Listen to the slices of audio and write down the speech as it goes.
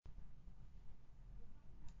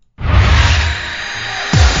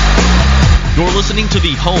You're listening to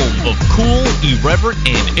the home of cool, irreverent,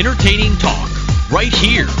 and entertaining talk, right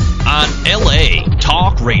here on LA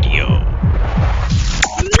Talk Radio.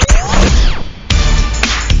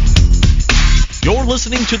 You're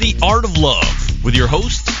listening to The Art of Love with your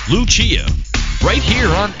host, Lucia, right here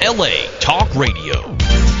on LA Talk Radio.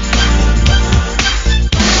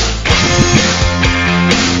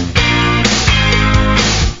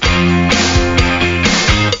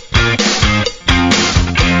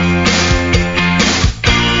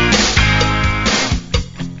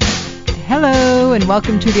 Hello and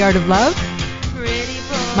welcome to The Art of Love.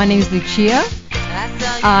 My name is Lucia.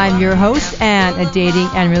 I'm your host and a dating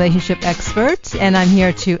and relationship expert, and I'm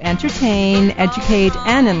here to entertain, educate,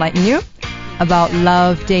 and enlighten you about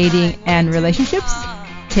love, dating, and relationships.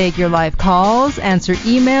 Take your live calls, answer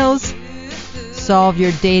emails, solve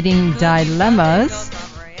your dating dilemmas,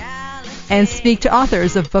 and speak to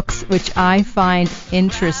authors of books which I find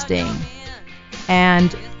interesting.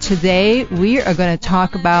 And today we are going to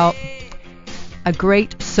talk about a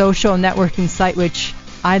great social networking site which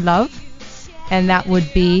I love, and that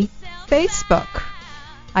would be Facebook.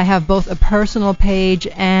 I have both a personal page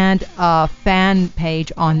and a fan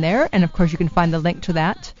page on there, and of course you can find the link to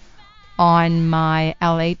that on my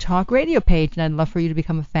LA Talk Radio page, and I'd love for you to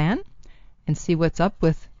become a fan and see what's up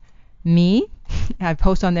with me. I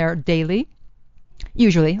post on there daily,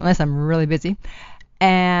 usually, unless I'm really busy.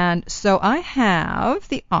 And so I have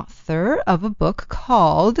the author of a book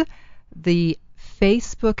called The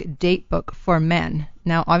Facebook Datebook for Men.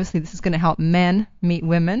 Now, obviously, this is going to help men meet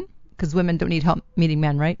women, because women don't need help meeting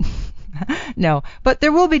men, right? No, but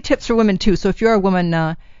there will be tips for women, too. So if you're a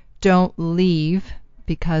woman, don't leave,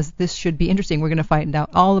 because this should be interesting. We're going to find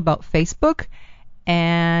out all about Facebook.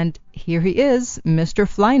 And here he is, Mr.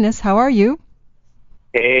 Flyness. How are you?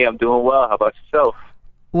 Hey, I'm doing well. How about yourself?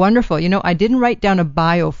 Wonderful. You know, I didn't write down a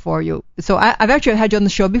bio for you. So I've actually had you on the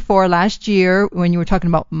show before last year when you were talking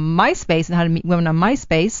about MySpace and how to meet women on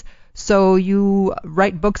MySpace. So you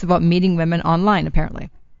write books about meeting women online, apparently.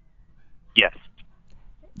 Yes.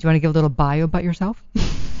 Do you want to give a little bio about yourself?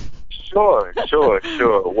 Sure.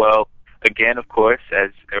 Well, again, of course,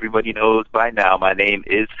 as everybody knows by now, my name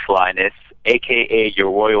is Flyness, a.k.a. Your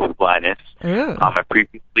Royal Flyness. I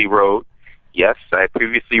previously wrote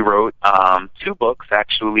two books,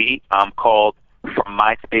 actually, called From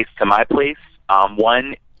MySpace to My Place.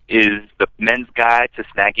 One is The Men's Guide to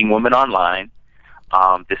Snagging Women Online.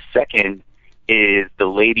 The second is The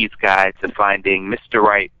Ladies' Guide to Finding Mr.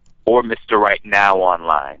 Right or Mr. Right Now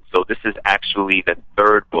online. So this is actually the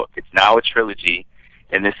third book. It's now a trilogy,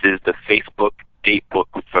 and this is the Facebook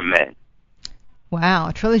Datebook for Men. Wow,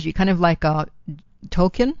 a trilogy, kind of like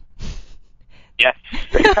Tolkien? Yes.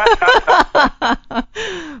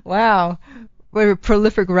 Wow. We're a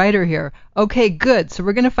prolific writer here. Okay, good. So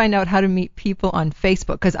we're going to find out how to meet people on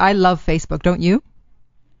Facebook, because I love Facebook, don't you?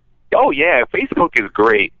 Oh, yeah. Facebook is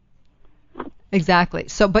great. Exactly.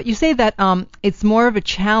 So, but you say that it's more of a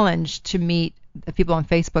challenge to meet people on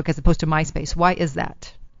Facebook as opposed to MySpace. Why is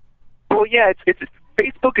that? Well, yeah,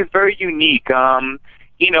 Facebook is very unique.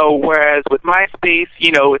 Whereas with MySpace,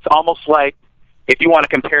 it's almost like, if you want to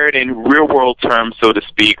compare it in real-world terms, so to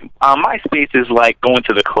speak, MySpace is like going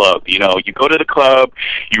to the club. You go to the club,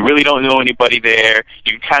 you really don't know anybody there,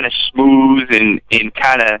 you kind of schmooze and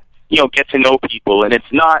kind of, get to know people. And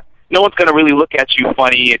it's not, no one's going to really look at you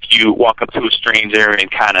funny if you walk up to a stranger and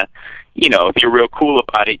kind of, if you're real cool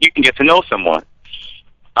about it, you can get to know someone.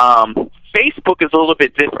 Facebook is a little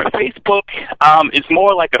bit different. Facebook is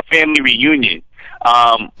more like a family reunion.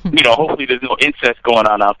 Hopefully there's no incest going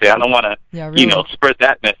on out there. I don't want to, spread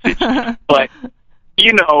that message. But,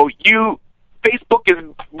 Facebook is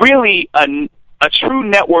really a true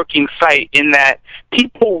networking site in that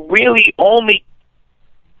people really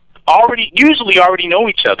usually already know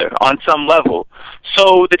each other on some level.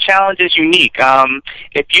 So the challenge is unique.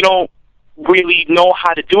 If you don't really know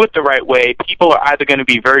how to do it the right way, people are either going to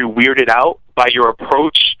be very weirded out by your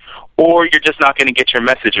approach, or you're just not going to get your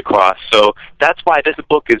message across. So that's why this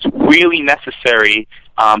book is really necessary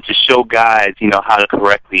to show guys, how to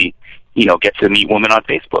correctly, get to meet women on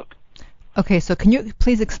Facebook. Okay, so can you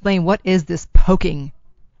please explain what is this poking?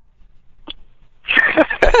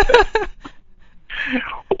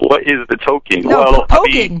 What is the toking? No, well,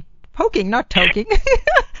 poking. Poking, not toking.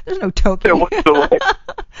 There's no toking. What's the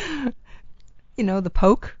word? The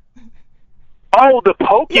poke. Oh, the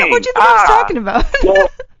poking. Yeah, what do you think I was talking about? Well,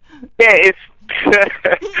 yeah, it's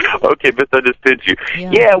okay, misunderstood you.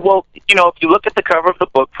 Yeah, well, if you look at the cover of the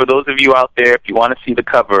book, for those of you out there, if you want to see the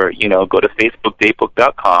cover, go to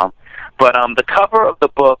facebookdatebook.com. But the cover of the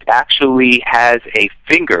book actually has a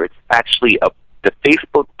finger. It's actually a the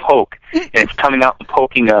Facebook poke, and it's coming out and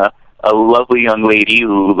poking a lovely young lady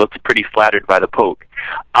who looks pretty flattered by the poke.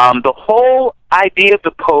 The whole idea of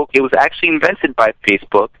the poke, it was actually invented by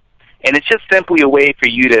Facebook, and it's just simply a way for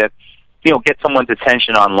you to, get someone's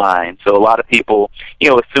attention online. So a lot of people,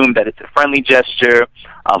 assume that it's a friendly gesture.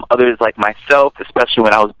 Others, like myself, especially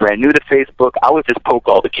when I was brand new to Facebook, I would just poke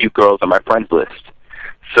all the cute girls on my friends list.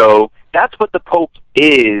 So that's what the poke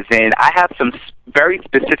is, and I have some very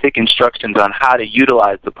specific instructions on how to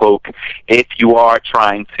utilize the poke if you are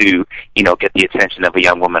trying to, get the attention of a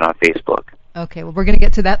young woman on Facebook. Okay, well, we're going to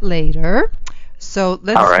get to that later. So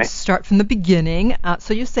let's start from the beginning.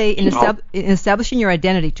 So you say in establishing your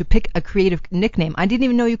identity to pick a creative nickname. I didn't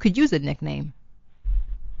even know you could use a nickname.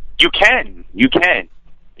 You can.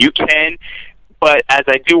 But as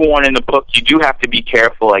I do warn in the book, you do have to be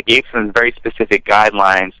careful. I gave some very specific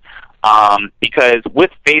guidelines because with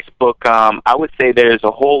Facebook, I would say there's a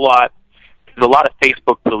lot of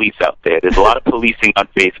Facebook police out there. There's a lot of policing on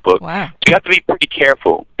Facebook. Wow. So you have to be pretty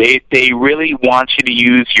careful. They really want you to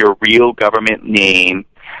use your real government name.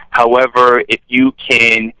 However, if you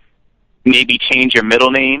can maybe change your middle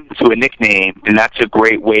name to a nickname, then that's a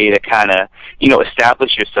great way to kind of,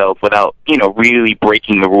 establish yourself without, really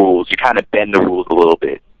breaking the rules. You kind of bend the rules a little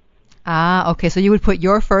bit. Ah, okay. So you would put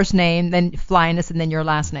your first name, then Flyness, and then your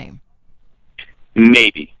last name.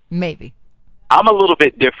 Maybe. I'm a little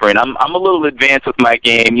bit different. I'm a little advanced with my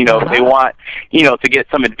game. If they want, to get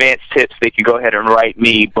some advanced tips, they can go ahead and write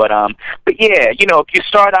me. But yeah, if you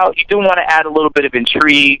start out, you do want to add a little bit of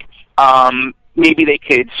intrigue. Maybe they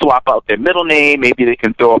could swap out their middle name. Maybe they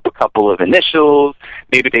can throw up a couple of initials.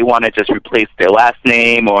 Maybe they want to just replace their last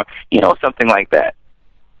name or, something like that.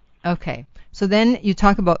 Okay. So then you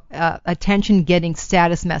talk about attention-getting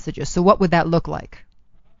status messages. So what would that look like?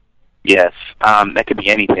 Yes. That could be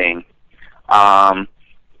anything. And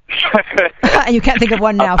you can't think of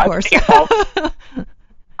one now, of course.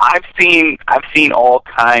 I've seen all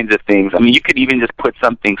kinds of things. I mean, you could even just put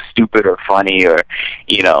something stupid or funny, or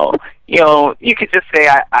you could just say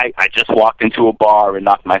I just walked into a bar and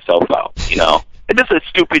knocked myself out. It's just a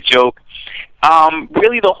stupid joke.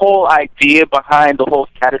 Really, the whole idea behind the whole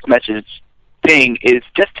status message thing is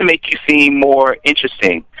just to make you seem more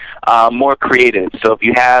interesting, more creative. So if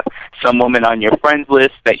you have some woman on your friends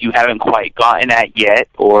list that you haven't quite gotten at yet,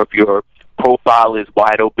 or if your profile is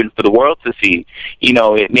wide open for the world to see,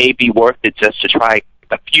 it may be worth it just to try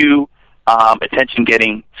a few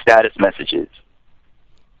attention-getting status messages.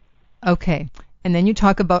 Okay, and then you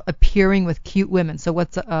talk about appearing with cute women. So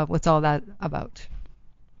what's all that about?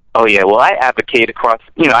 Oh yeah, well I advocate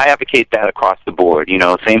that across the board.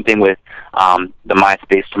 Same thing with the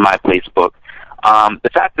MySpace to My Facebook. The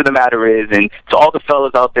fact of the matter is, and to all the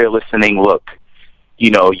fellas out there listening, look,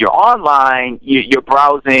 you're online, you're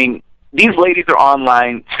browsing. These ladies are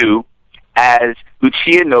online too, as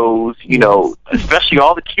Lucia knows. Especially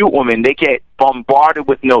all the cute women, they get bombarded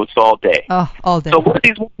with notes all day. Oh, all day. So what are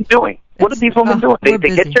these women doing? They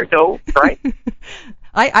get your note, right?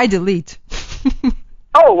 I delete.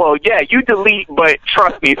 Oh, well, yeah, you delete, but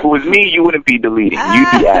trust me, if it was me, you wouldn't be deleting.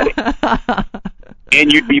 You'd be adding.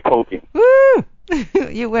 And you'd be poking. Woo!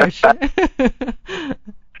 You wish.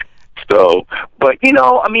 So, but,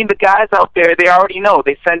 the guys out there, they already know.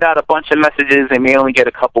 They send out a bunch of messages, they may only get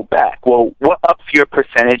a couple back. Well, what ups your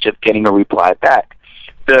percentage of getting a reply back?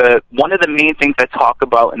 One of the main things I talk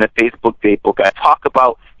about in the Facebook Datebook, I talk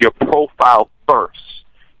about your profile first.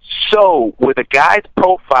 So with a guy's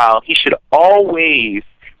profile, he should always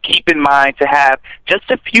keep in mind to have just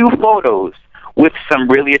a few photos with some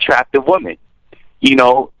really attractive women.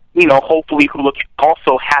 Hopefully who look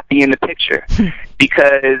also happy in the picture,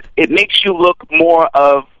 because it makes you look more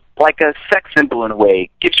of like a sex symbol in a way,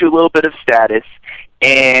 gives you a little bit of status,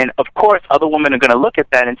 and of course other women are going to look at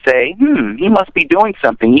that and say, he must be doing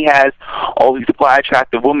something. He has all these fly,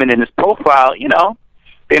 attractive women in his profile,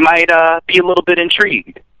 they might be a little bit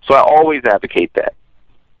intrigued. So I always advocate that.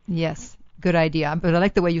 Yes, good idea. But I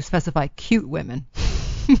like the way you specify cute women.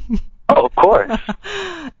 Oh, of course.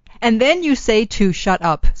 And then you say to shut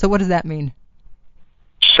up. So what does that mean?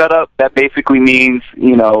 Shut up, that basically means,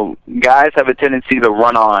 guys have a tendency to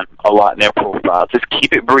run on a lot in their profile. Just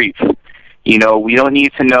keep it brief. We don't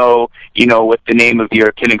need to know, what the name of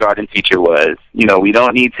your kindergarten teacher was. We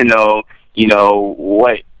don't need to know,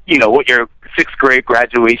 what your sixth grade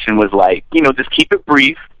graduation was like. Just keep it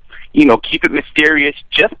brief. Keep it mysterious.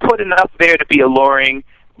 Just put enough there to be alluring,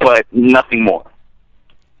 but nothing more.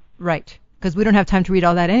 Right, because we don't have time to read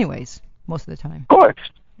all that anyways, most of the time. Of course.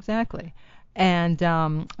 Exactly. And,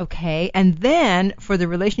 okay, and then for the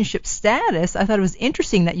relationship status, I thought it was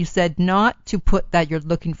interesting that you said not to put that you're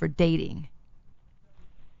looking for dating.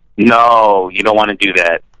 No, you don't want to do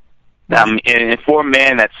that. And for a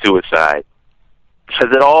man, that's suicide.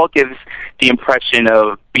 Because it all gives the impression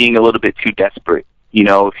of being a little bit too desperate. You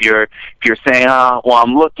know, if you're saying, well,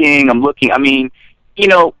 I'm looking. I mean, you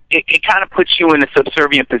know, it kind of puts you in a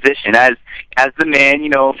subservient position as the man,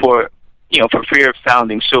 for fear of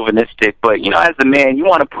sounding chauvinistic, but, as the man, you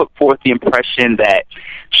want to put forth the impression that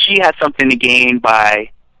she has something to gain by,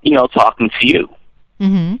 talking to you.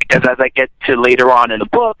 Mm-hmm. Because as I get to later on in the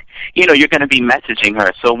book, you're going to be messaging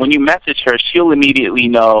her. So when you message her, she'll immediately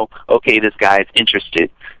know, okay, this guy's interested.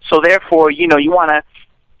 So therefore, you want to,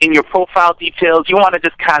 in your profile details, you want to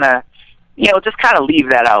just kind of leave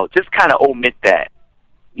that out. Just kind of omit that.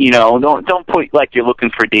 Don't put like you're looking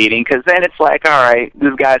for dating, because then it's like, all right,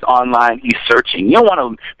 this guy's online, he's searching. You don't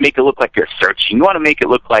want to make it look like you're searching. You want to make it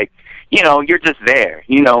look like, you're just there,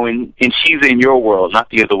 and she's in your world, not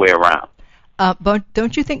the other way around. But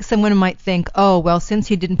don't you think someone might think, oh, well, since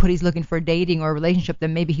he didn't put he's looking for dating or a relationship,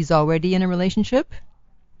 then maybe he's already in a relationship?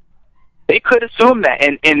 They could assume that,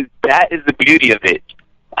 and that is the beauty of it.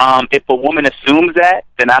 If a woman assumes that,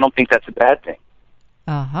 then I don't think that's a bad thing.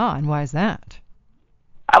 Uh-huh, and why is that?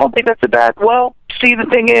 I don't think that's a bad... Well, see, the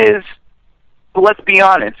thing is, let's be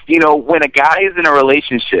honest. When a guy is in a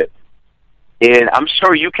relationship, and I'm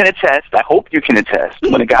sure you can attest, I hope you can attest,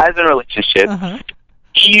 when a guy's in a relationship, uh-huh.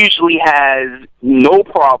 He usually has no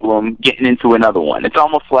problem getting into another one. It's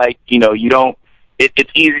almost like,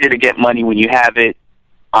 it's easier to get money when you have it.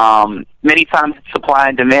 Many times it's supply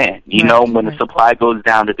and demand. When the supply goes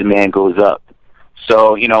down, the demand goes up.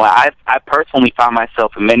 So, I personally found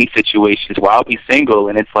myself in many situations where I'll be single,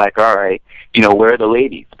 and it's like, all right, where are the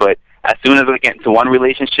ladies? But as soon as I get into one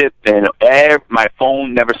relationship, then my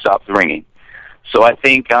phone never stops ringing. So I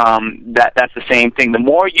think that's the same thing. The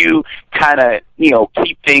more you kind of,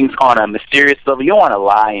 keep things on a mysterious level, you don't want to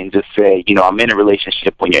lie and just say, I'm in a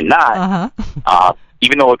relationship when you're not. Uh-huh.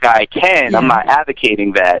 Even though a guy can, I'm not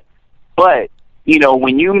advocating that. But,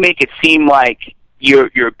 when you make it seem like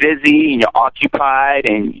you're busy and you're occupied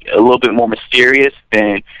and a little bit more mysterious,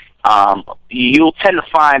 then you'll tend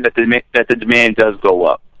to find that the demand does go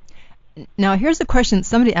up. Now, here's a question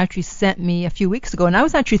somebody actually sent me a few weeks ago, and I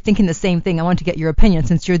was actually thinking the same thing. I want to get your opinion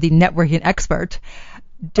since you're the networking expert.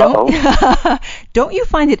 Don't you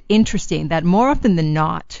find it interesting that more often than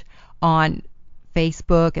not on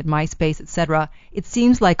Facebook and MySpace, etc., it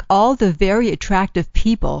seems like all the very attractive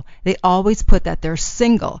people, they always put that they're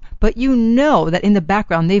single, but that in the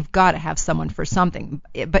background they've got to have someone for something,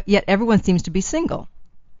 but yet everyone seems to be single.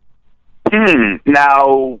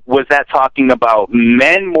 Now, was that talking about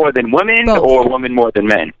men more than women? Both. Or women more than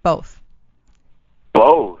men? Both.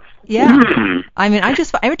 Both? Yeah. I mean,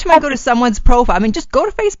 every time I go to someone's profile, just go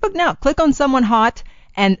to Facebook now, click on someone hot,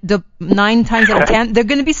 and the 9 times out of 10, they're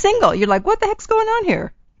going to be single. You're like, what the heck's going on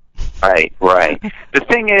here? Right. The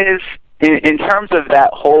thing is, in terms of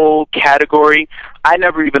that whole category, I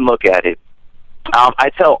never even look at it. I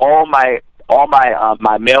tell all my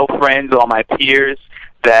male friends, all my peers,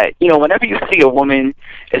 that, whenever you see a woman,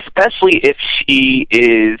 especially if she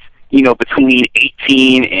is, between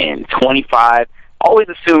 18 and 25, always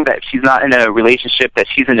assume that she's not in a relationship, that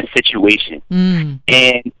she's in a situation.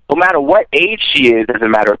 And no matter what age she is, as a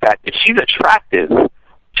matter of fact, if she's attractive,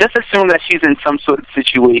 just assume that she's in some sort of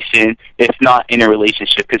situation, if not in a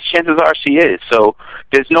relationship, because chances are she is. So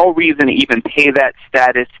there's no reason to even pay that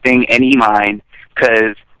status thing any mind,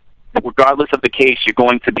 because regardless of the case, you're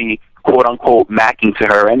going to be, quote-unquote, macking to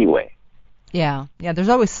her anyway. Yeah, there's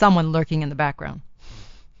always someone lurking in the background.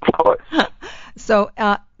 Of course. So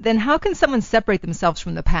then how can someone separate themselves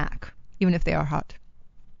from the pack, even if they are hot?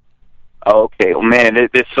 Okay, well, man,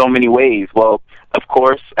 there's so many ways. Well, of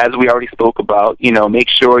course, as we already spoke about, make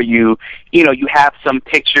sure you have some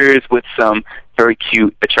pictures with some very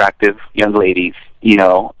cute, attractive young ladies,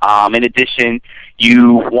 In addition,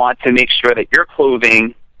 you want to make sure that your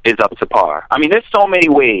clothing is up to par. There's so many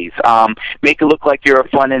ways. Make it look like you're a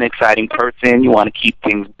fun and exciting person. You want to keep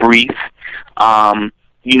things brief.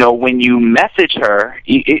 When you message her,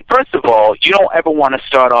 first of all, you don't ever want to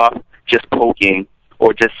start off just poking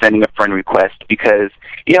or just sending a friend request, because,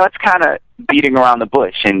 it's kind of beating around the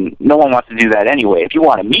bush, and no one wants to do that anyway. If you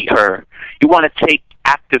want to meet her, you want to take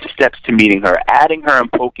active steps to meeting her. Adding her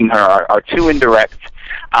and poking her are too indirect.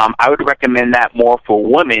 I would recommend that more for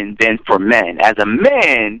women than for men. As a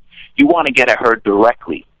man, you want to get at her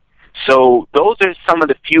directly. So those are some of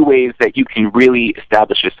the few ways that you can really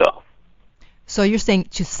establish yourself. So you're saying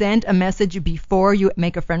to send a message before you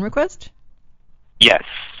make a friend request? Yes.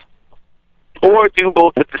 Or do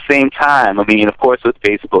both at the same time. Of course, with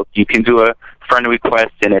Facebook, you can do a friend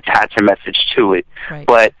request and attach a message to it. Right.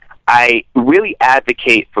 But I really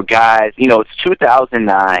advocate for guys. It's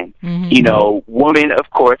 2009. Women, of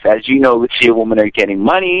course, as you know, Lucia, women are getting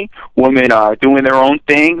money. Women are doing their own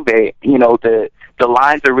thing. They, the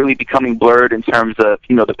lines are really becoming blurred in terms of,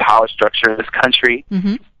 the power structure in this country.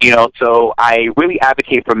 So I really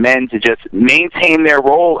advocate for men to just maintain their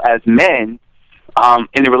role as men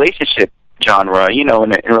in the relationship genre, in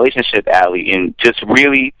a relationship alley, and just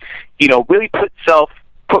really, really put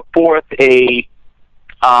forth a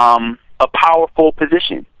powerful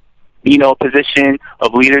position, a position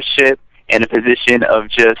of leadership and a position of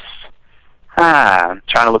just, I'm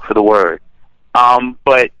trying to look for the word,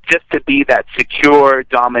 but just to be that secure,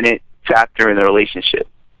 dominant factor in the relationship.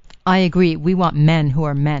 I agree. We want men who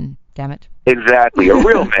are men, damn it. Exactly, a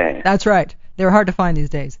real man. That's right. They're hard to find these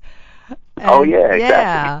days. Oh, yeah, exactly.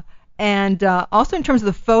 Yeah. And also in terms of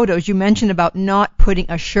the photos, you mentioned about not putting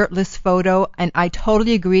a shirtless photo, and I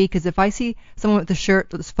totally agree, because if I see someone with a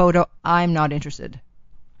shirtless photo, I'm not interested.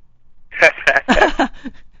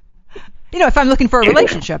 If I'm looking for a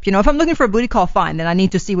relationship, if I'm looking for a booty call, fine, then I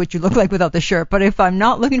need to see what you look like without the shirt. But if I'm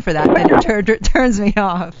not looking for that, then it turns me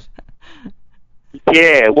off.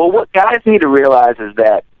 Yeah, well, what guys need to realize is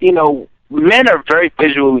that, men are very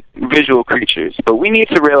visual creatures, but we need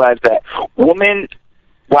to realize that women,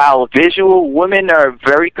 while visual, women are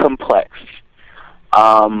very complex.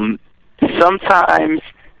 Sometimes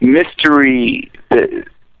mystery,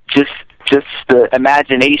 just the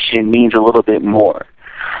imagination means a little bit more.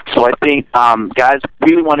 So I think guys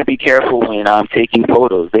really want to be careful when taking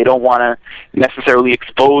photos. They don't want to necessarily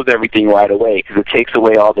expose everything right away, because it takes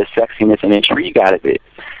away all the sexiness and intrigue out of it.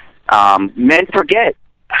 Men forget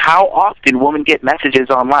how often women get messages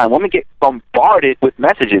online. Women get bombarded with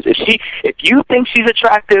messages. If you think she's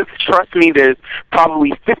attractive, trust me, there's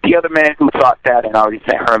probably 50 other men who thought that and already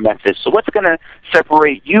sent her a message. So what's going to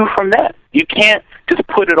separate you from them? You can't just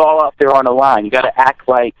put it all out there on the line. You got to act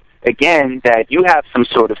like, again, that you have some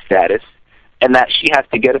sort of status and that she has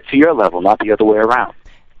to get up to your level, not the other way around.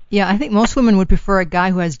 Yeah, I think most women would prefer a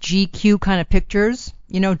guy who has GQ kind of pictures,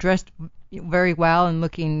 dressed very well and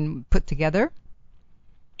looking put together.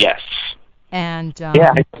 Yes. And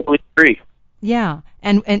yeah, I totally agree. Yeah,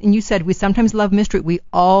 and you said we sometimes love mystery. We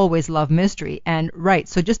always love mystery. And right,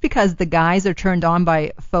 so just because the guys are turned on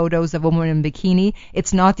by photos of a woman in bikini,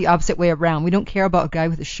 it's not the opposite way around. We don't care about a guy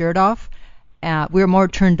with his shirt off. We're more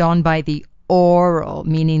turned on by the oral,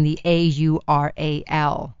 meaning the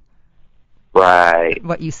AURAL. Right.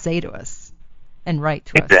 What you say to us and write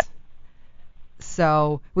to us.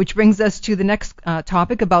 So, which brings us to the next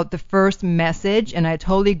topic about the first message, and I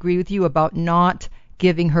totally agree with you about not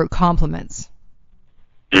giving her compliments.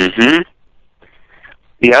 Mm-hmm.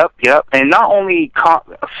 Yep. And not only,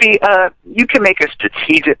 you can make a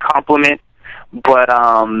strategic compliment, but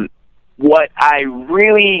what I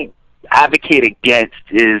really advocate against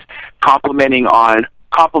is complimenting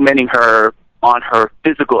her on her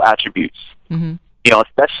physical attributes. Mm-hmm.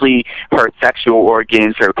 Especially her sexual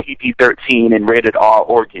organs, her PP-13 and rated R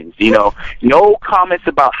organs. No comments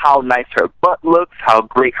about how nice her butt looks, how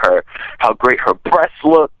great her breasts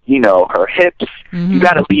look, her hips. Mm-hmm. You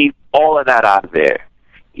got to leave all of that out of there.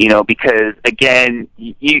 Because again,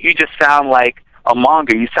 you just sound like a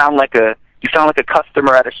monger. You sound like a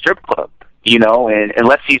customer at a strip club. And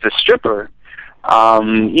unless she's a stripper,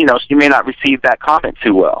 she may not receive that comment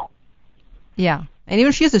too well. Yeah. And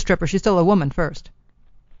even if she is a stripper, she's still a woman first.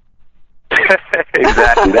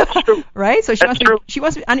 Exactly, that's true. Right? So she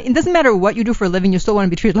wants to, it doesn't matter what you do for a living, you still want to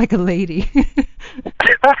be treated like a lady.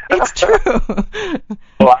 It's true.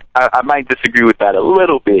 Well, I might disagree with that a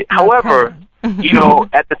little bit. However,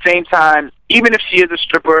 at the same time, even if she is a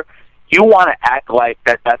stripper, you want to act like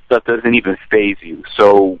that stuff doesn't even faze you.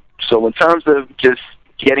 So in terms of just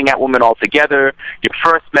getting at women altogether, your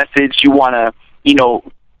first message, you want to,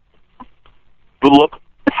 look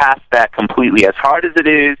past that completely. As hard as it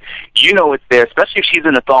is, it's there, especially if she's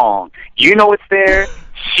in a thong. It's there,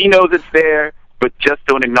 she knows it's there, but just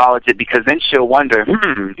don't acknowledge it, because then she'll wonder,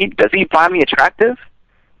 does he find me attractive?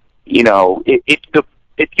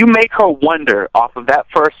 If you make her wonder off of that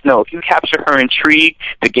first note, if you capture her intrigue,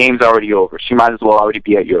 the game's already over. She might as well already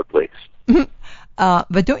be at your place.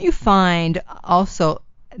 But don't you find also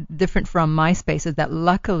different from MySpace is that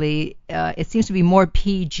luckily it seems to be more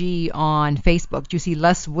PG on Facebook. You see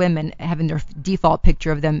less women having their default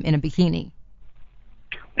picture of them in a bikini.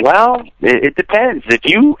 Well, it depends. If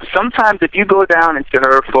you go down into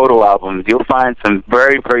her photo albums, you'll find some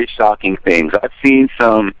very, very shocking things. I've seen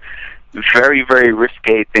some very, very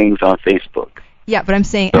risque things on Facebook. Yeah, but I'm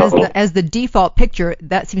saying as the default picture,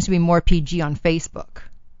 that seems to be more PG on Facebook.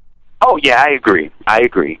 Oh, yeah, I agree. I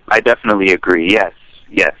definitely agree, yes.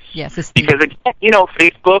 Yes. Yes. Because, again,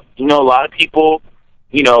 Facebook, a lot of people,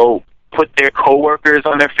 put their coworkers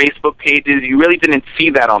on their Facebook pages. You really didn't see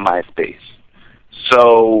that on MySpace.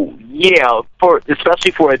 So, yeah,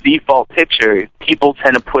 especially for a default picture, people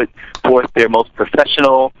tend to put forth their most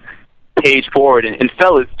professional page forward. And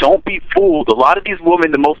fellas, don't be fooled. A lot of these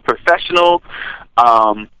women, the most professional,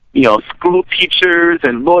 school teachers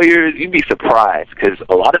and lawyers, you'd be surprised because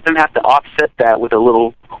a lot of them have to offset that with a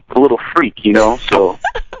little freak, So,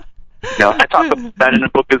 I talk about that in the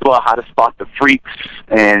book as well, how to spot the freaks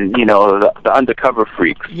and, the undercover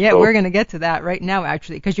freaks. Yeah, we're going to get to that right now,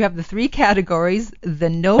 actually, because you have the 3 categories, the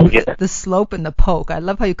nope, the slope, and the poke. I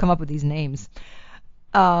love how you come up with these names.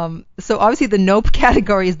 So obviously the nope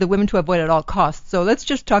category is the women to avoid at all costs. So let's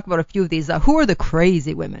just talk about a few of these. Who are the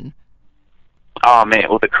crazy women? Oh, man.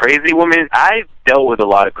 Well, the crazy women, I've dealt with a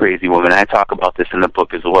lot of crazy women. I talk about this in the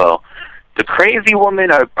book as well. The crazy women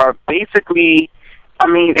are basically,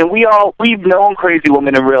 and we've known crazy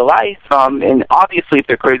women in real life. And obviously if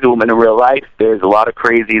they're crazy women in real life, there's a lot of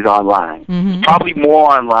crazies online. Mm-hmm. Probably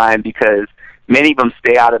more online because many of them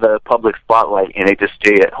stay out of the public spotlight and they just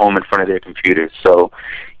stay at home in front of their computers. So,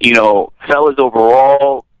 fellas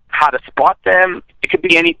overall, how to spot them, it could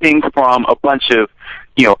be anything from a bunch of,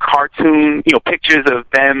 cartoon, pictures of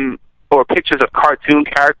them or pictures of cartoon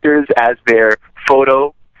characters as their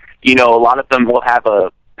photo. A lot of them will have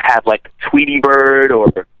like Tweety Bird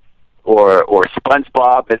or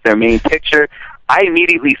SpongeBob as their main picture. I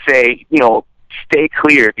immediately say, stay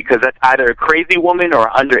clear because that's either a crazy woman or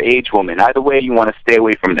an underage woman. Either way, you want to stay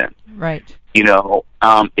away from them. Right.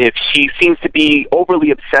 If she seems to be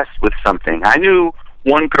overly obsessed with something. I knew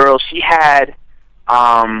one girl, she had,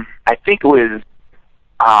 I think it was,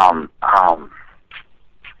 I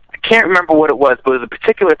can't remember what it was, but it was a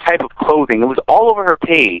particular type of clothing. It was all over her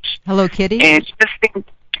page. Hello Kitty? And she just think,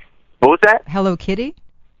 what was that? Hello Kitty?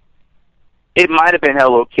 It might have been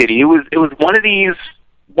Hello Kitty. It was one of these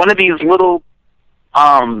little,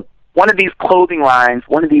 one of these clothing lines,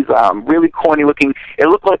 one of these really corny looking, it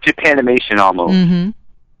looked like Japanimation almost. Mm-hmm.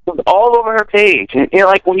 It was all over her page. And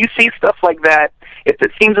like when you see stuff like that, if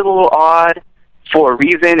it seems a little odd for a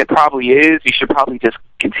reason, it probably is. You should probably just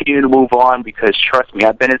continue to move on because trust me,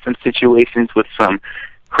 I've been in some situations with some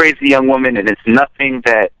crazy young women and it's nothing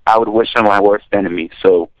that I would wish on my worst enemy.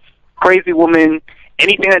 So crazy woman,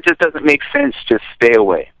 anything that just doesn't make sense, just stay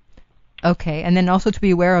away. Okay, and then also to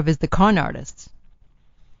be aware of is the con artists.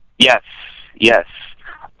 Yes.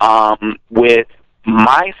 With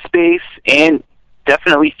MySpace and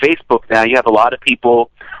definitely Facebook now, you have a lot of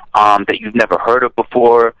people that you've never heard of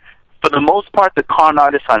before. For the most part, the con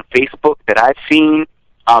artists on Facebook that I've seen,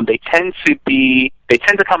 they tend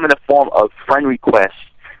to come in the form of friend requests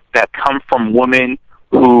that come from women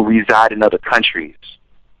who reside in other countries.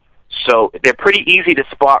 So they're pretty easy to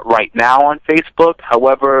spot right now on Facebook.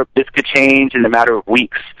 However, this could change in a matter of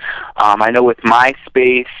weeks. I know with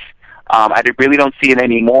MySpace, I really don't see it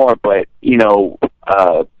anymore, but,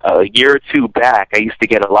 a year or two back, I used to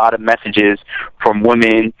get a lot of messages from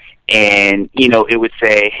women, and, it would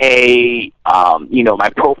say, hey, my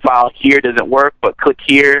profile here doesn't work, but click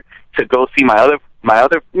here to go see my other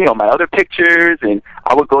pictures, and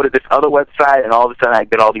I would go to this other website, and all of a sudden I'd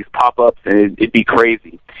get all these pop-ups, and it'd be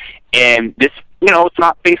crazy. And this, it's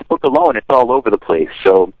not Facebook alone, it's all over the place.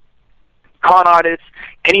 So con artists,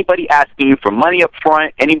 anybody asking you for money up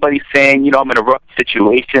front, anybody saying, I'm in a rough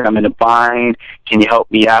situation, I'm in a bind, can you help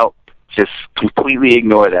me out? Just completely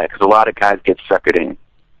ignore that because a lot of guys get suckered in.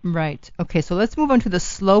 Right. Okay, so let's move on to the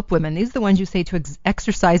slope women. These are the ones you say to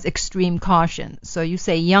exercise extreme caution. So you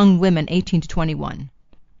say young women, 18 to 21.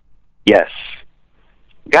 Yes.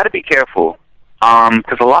 Got to be careful.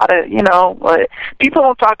 Because a lot of, people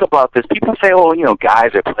don't talk about this. People say,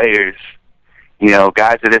 guys are players.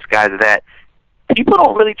 Guys are this, guys are that. People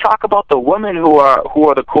don't really talk about the women who are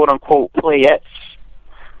the quote-unquote playettes.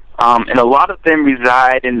 And a lot of them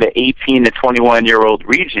reside in the 18 to 21-year-old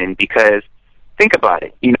region because, think about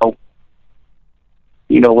it, when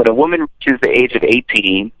a woman reaches the age of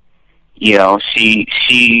 18,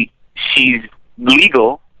 she's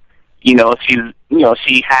legal.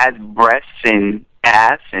 She has breasts and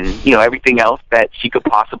ass and, everything else that she could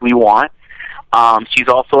possibly want. She's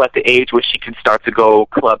also at the age where she can start to go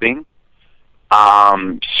clubbing.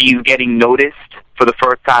 She's getting noticed for the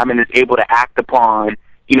first time and is able to act upon,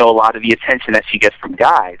 a lot of the attention that she gets from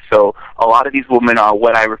guys. So a lot of these women are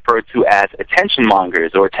what I refer to as attention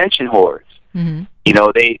mongers or attention whores. Mm-hmm.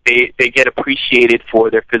 They get appreciated for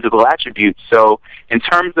their physical attributes. So in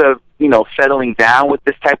terms of, settling down with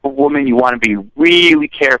this type of woman, you want to be really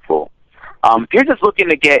careful. If you're just looking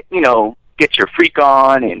to get your freak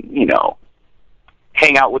on and,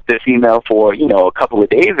 hang out with the female for, a couple of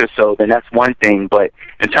days or so, then that's one thing. But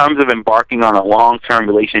in terms of embarking on a long-term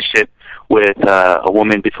relationship with a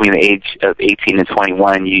woman between the age of 18 and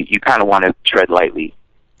 21, you kind of want to tread lightly.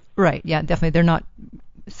 Right, yeah, definitely. They're not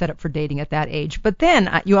set up for dating at that age. But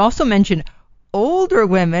then you also mentioned older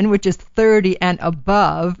women, which is 30 and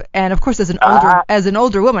above. And, of course, as an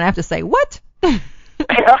older woman, I have to say, what?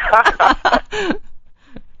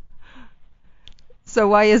 So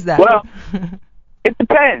why is that? Well, it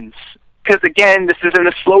depends. Because, again, this is in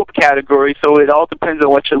the slope category, so it all depends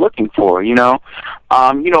on what you're looking for,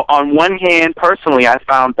 on one hand, personally, I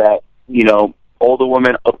found that, older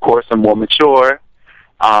women, of course, are more mature.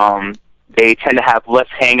 They tend to have less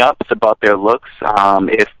hang-ups about their looks.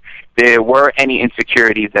 If there were any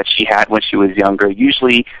insecurities that she had when she was younger,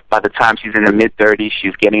 usually by the time she's in her mid-30s,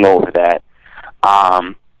 she's getting over that.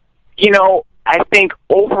 I think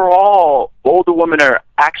overall, older women are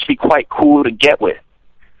actually quite cool to get with.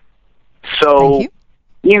 So,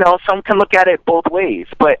 some can look at it both ways.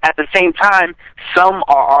 But at the same time, some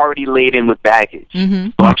are already laden with baggage.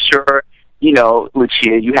 Mm-hmm. So I'm sure,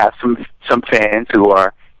 Lucia, you have some fans who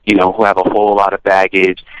are, who have a whole lot of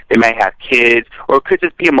baggage. They might have kids, or it could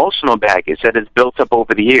just be emotional baggage that has built up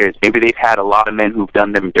over the years. Maybe they've had a lot of men who've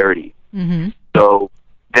done them dirty. Mm-hmm. So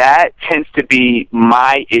that tends to be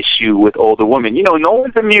my issue with older women. No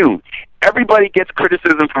one's immune. Everybody gets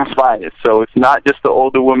criticism from finest, so it's not just the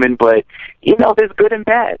older women, but, there's good and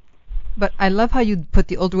bad. But I love how you put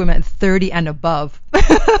the older women at 30 and above.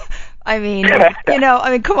 I mean,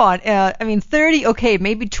 come on. 30, okay,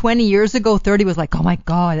 maybe 20 years ago, 30 was like, oh, my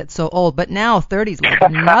God, that's so old. But now 30 is like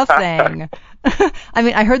nothing.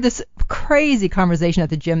 I heard this crazy conversation at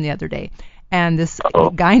the gym the other day. And this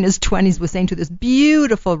guy in his 20s was saying to this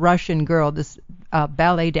beautiful Russian girl, this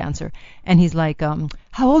ballet dancer, and he's like,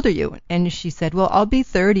 how old are you? And she said, well, I'll be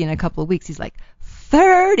 30 in a couple of weeks. He's like,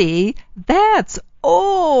 30? That's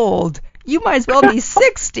old. You might as well be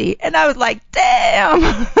 60. And I was like,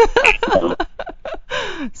 damn.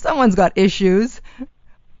 Someone's got issues.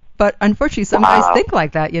 But unfortunately, some guys think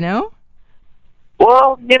like that,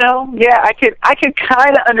 Well, yeah, I could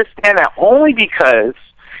kind of understand that only because,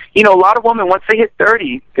 a lot of women, once they hit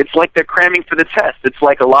 30, it's like they're cramming for the test. It's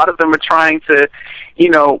like a lot of them are trying to,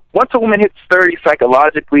 once a woman hits 30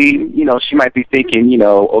 psychologically, she might be thinking,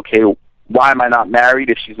 okay, why am I not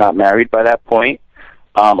married if she's not married by that point?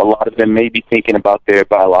 A lot of them may be thinking about their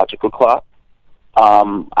biological clock.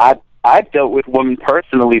 I've dealt with women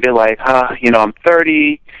personally. They're like, I'm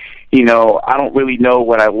 30, I don't really know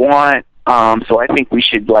what I want. So I think we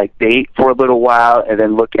should date for a little while and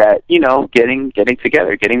then look at, getting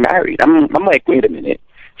together, getting married. I'm like, wait a minute,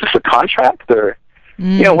 is this a contract or,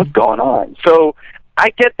 what's going on? So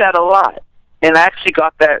I get that a lot, and I actually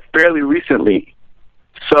got that fairly recently.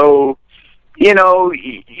 So, you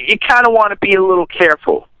kind of want to be a little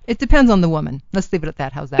careful. It depends on the woman. Let's leave it at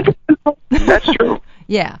that. How's that? That's true.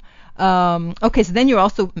 Yeah. Okay, so then you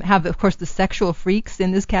also have, of course, the sexual freaks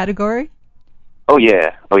in this category. Oh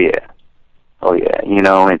yeah.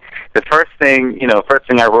 And the first thing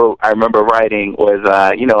I remember writing was,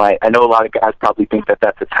 I know a lot of guys probably think that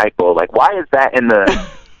that's a typo. Like, why is that in the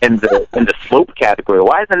in the slope category?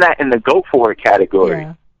 Why isn't that in the go for it category?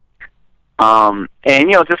 Yeah.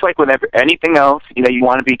 And just like with anything else, you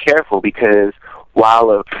want to be careful because while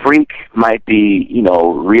a freak might be,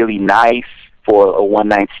 really nice for a one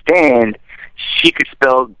night stand, she could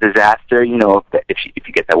spell disaster, if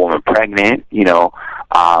you get that woman pregnant, you got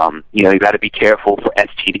to be careful for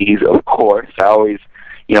STDs, of course. I always,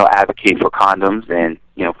 advocate for condoms and,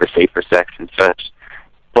 for safer sex and such.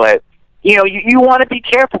 But, you want to be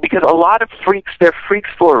careful because a lot of freaks, they're freaks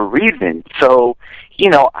for a reason. So,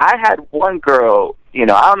 I had one girl, I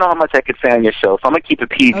don't know how much I could say on your show, so I'm going to keep it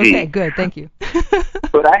PG. Okay, good, thank you.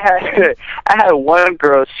 But I had one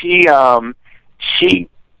girl, she rocked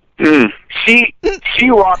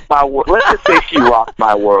my world. Let's just say she rocked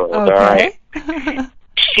my world, okay. All right?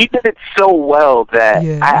 She did it so well that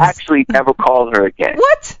I actually never called her again.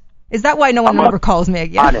 What? Is that why no one ever calls me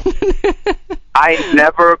again? Honest. I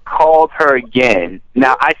never called her again.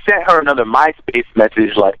 Now, I sent her another MySpace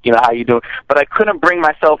message like, how you doing? But I couldn't bring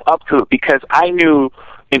myself up to it because I knew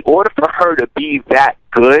in order for her to be that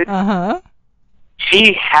good,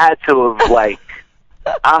 she had to have,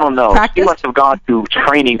 I don't know. Practiced? She must have gone through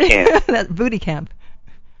training camp. That booty camp.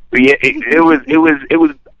 Yeah, it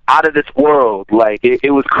was out of this world.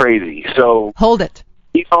 It was crazy. So hold it.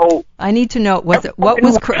 I need to know what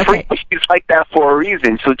was okay. She's like that for a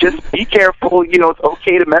reason. So just be careful. It's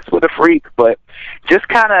okay to mess with a freak, but just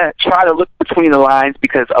kind of try to look between the lines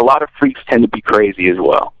because a lot of freaks tend to be crazy as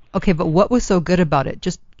well. Okay, but what was so good about it?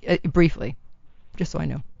 Just briefly. Just so I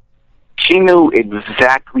know. She knew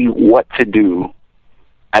exactly what to do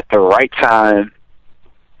at the right time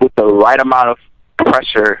with the right amount of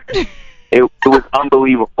pressure. It was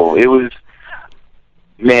unbelievable. It was,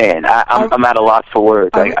 man, I'm at a loss for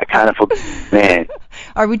words. I kind of, man.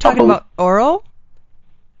 Are we talking about oral?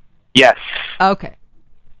 Yes. Okay.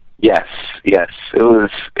 Yes. It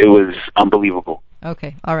was unbelievable.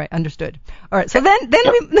 Okay. All right. Understood. All right. So then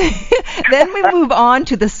we move on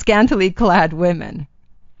to the scantily clad women.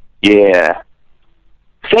 Yeah.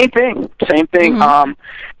 Same thing. Mm-hmm.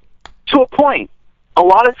 To a point. A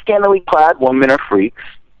lot of scantily clad women are freaks.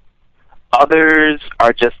 Others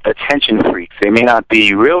are just attention freaks. They may not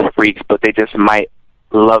be real freaks, but they just might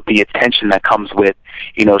love the attention that comes with,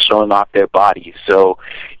 showing off their bodies. So,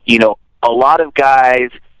 a lot of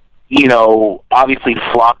guys, obviously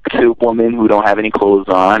flock to women who don't have any clothes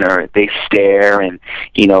on, or they stare, and,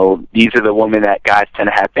 these are the women that guys tend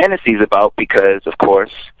to have fantasies about because, of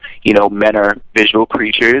course, men are visual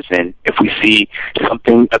creatures, and if we see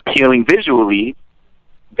something appealing visually,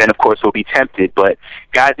 then of course we'll be tempted. But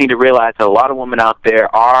guys need to realize that a lot of women out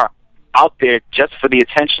there are out there just for the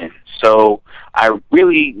attention. So I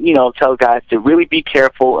really, tell guys to really be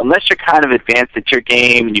careful. Unless you're kind of advanced at your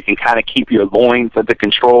game and you can kind of keep your loins under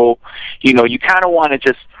control, you kind of want to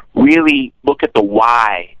just really look at the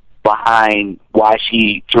why behind why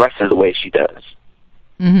she dresses the way she does.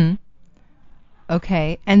 Mm-hmm.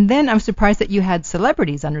 Okay. And then I'm surprised that you had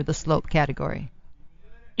celebrities under the slope category.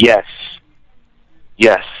 Yes.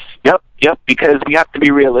 Yep, because we have to be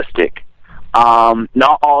realistic.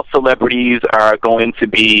 Not all celebrities are going to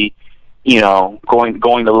be,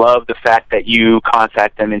 going to love the fact that you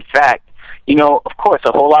contact them. In fact, of course,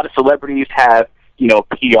 a whole lot of celebrities have,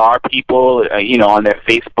 PR people, on their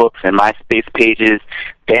Facebooks and MySpace pages.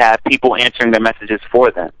 They have people answering their messages for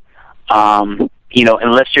them.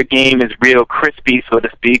 Unless your game is real crispy, so to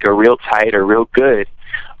speak, or real tight or real good,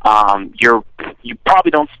 you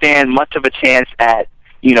probably don't stand much of a chance at,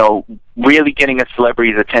 really getting a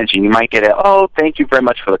celebrity's attention. You might get thank you very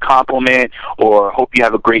much for the compliment, or hope you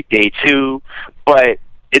have a great day too. But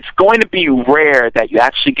it's going to be rare that you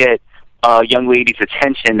actually get a young lady's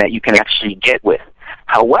attention that you can actually get with.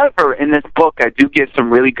 However, in this book, I do give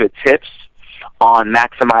some really good tips on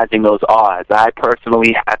maximizing those odds. I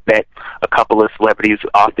personally have met a couple of celebrities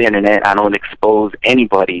off the internet. I don't expose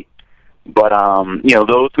anybody. But,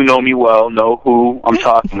 those who know me well know who I'm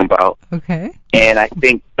talking about. Okay. And I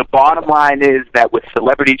think the bottom line is that with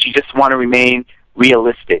celebrities, you just want to remain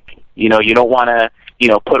realistic. You don't want to,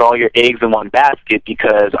 put all your eggs in one basket,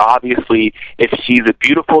 because obviously if she's a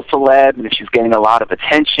beautiful celeb and if she's getting a lot of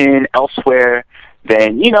attention elsewhere,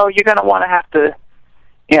 then, you're going to want to have to,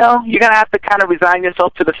 you're going to have to kind of resign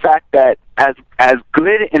yourself to the fact that as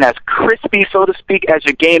good and as crispy, so to speak, as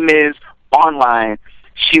your game is online,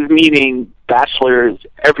 she's meeting bachelors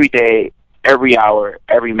every day, every hour,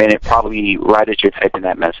 every minute, probably right as you're typing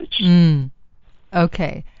that message.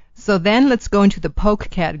 Okay. So then let's go into the poke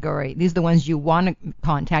category. These are the ones you want to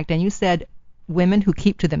contact, and you said women who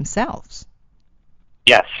keep to themselves.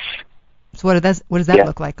 Yes. So what does that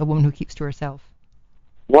look like, a woman who keeps to herself?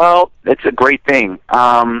 Well, it's a great thing.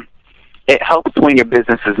 It helps when your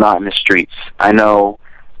business is not in the streets. I know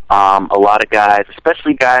a lot of guys,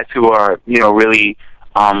 especially guys who are, really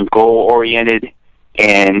goal-oriented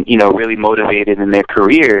and, really motivated in their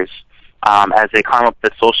careers, as they climb up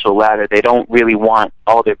the social ladder, they don't really want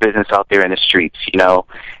all their business out there in the streets,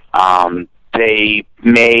 They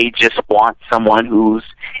may just want someone who's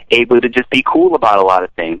able to just be cool about a lot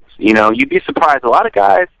of things. You'd be surprised. A lot of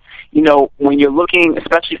guys, when you're looking,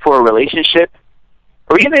 especially for a relationship,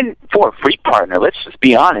 or even for a freak partner, let's just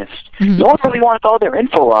be honest, no one really wants all their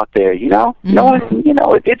info out there, No one,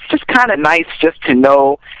 it's just kind of nice just to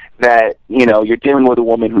know that, you're dealing with a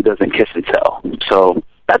woman who doesn't kiss and tell. So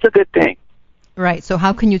that's a good thing. Right. So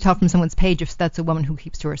how can you tell from someone's page if that's a woman who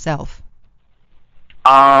keeps to herself?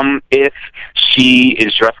 If she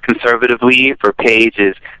is dressed conservatively, if her page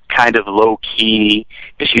is kind of low-key,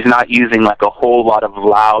 if she's not using like a whole lot of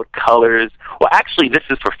loud colors. Well, actually, this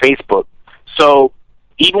is for Facebook. So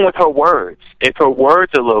even with her words, if her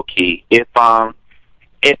words are low-key, if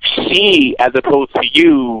she, as opposed to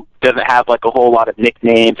you, doesn't have like a whole lot of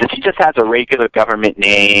nicknames, if she just has a regular government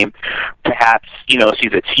name, perhaps,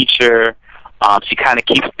 she's a teacher, she kind of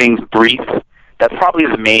keeps things brief, that's probably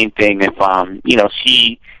the main thing. If,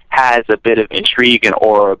 she has a bit of intrigue and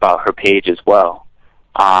aura about her page as well.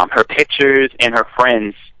 Her pictures and her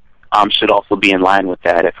friends should also be in line with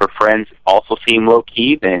that. If her friends also seem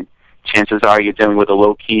low-key, then chances are you're dealing with a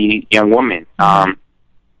low-key young woman.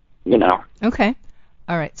 Okay.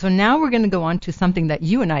 All right. So now we're going to go on to something that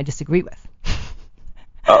you and I disagree with.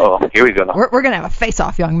 Uh-oh, here we go. We're going to have a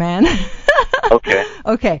face-off, young man. Okay.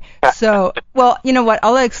 Okay. So, well, you know what?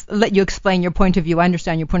 I'll let you explain your point of view. I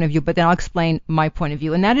understand your point of view, but then I'll explain my point of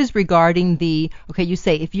view. And that is regarding okay, you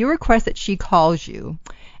say if you request that she calls you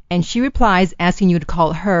and she replies asking you to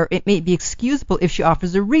call her, it may be excusable if she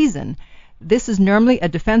offers a reason. This is normally a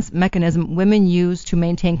defense mechanism women use to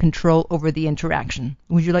maintain control over the interaction.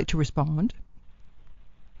 Would you like to respond?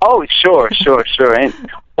 Oh, sure. And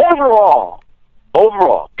overall,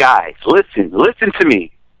 guys, listen to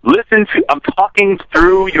me. I'm talking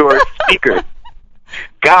through your speakers.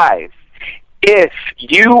 Guys, if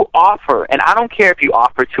you offer, and I don't care if you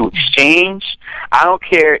offer to exchange, I don't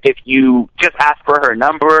care if you just ask for her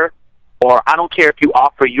number, or I don't care if you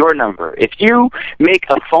offer your number. If you make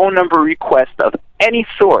a phone number request of any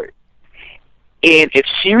sort, and if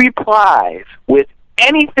she replies with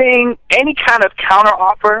anything, any kind of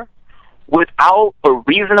counteroffer, without a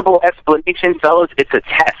reasonable explanation, fellas, it's a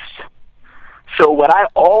test. So what I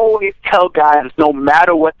always tell guys, no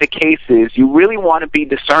matter what the case is, you really want to be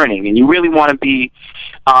discerning, and you really want to be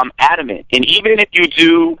adamant. And even if you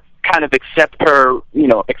do kind of accept her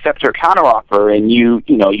counteroffer, and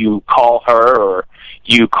you call her, or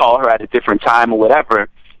you call her at a different time or whatever,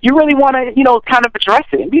 you really want to, kind of address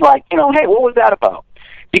it and be like, hey, what was that about?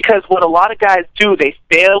 Because what a lot of guys do, they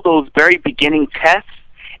fail those very beginning tests,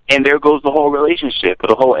 and there goes the whole relationship or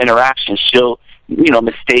the whole interaction. She'll,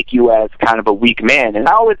 mistake you as kind of a weak man. And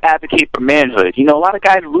I always advocate for manhood. A lot of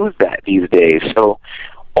guys lose that these days. So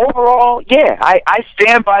overall, yeah, I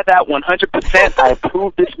stand by that 100%. I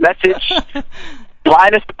approve this message.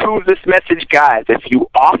 Blindness approves this message, guys. If you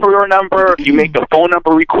offer her number, if you make a phone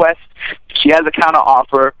number request, if she has a counter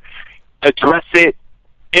offer, address it.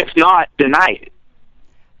 If not, deny it.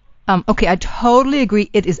 Okay, I totally agree.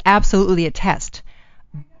 It is absolutely a test.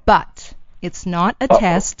 But it's not a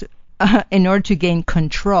test in order to gain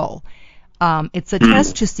control. It's a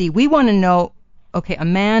test to see. We want to know, okay, a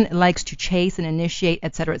man likes to chase and initiate,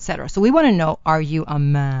 et cetera, et cetera. So we want to know, are you a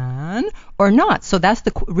man or not? So that's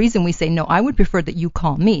the reason we say, no, I would prefer that you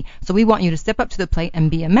call me. So we want you to step up to the plate and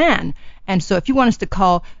be a man. And so if you want us to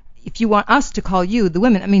call you, the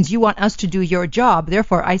women, that means you want us to do your job.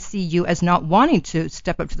 Therefore, I see you as not wanting to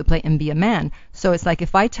step up to the plate and be a man. So it's like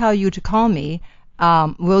if I tell you to call me,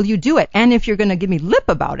 will you do it? And if you're going to give me lip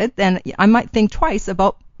about it, then I might think twice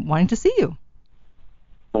about wanting to see you.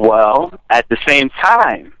 Well, at the same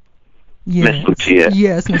time, yes. Miss Lucia.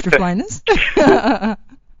 Yes, Mr. Flyness.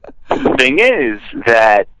 The thing is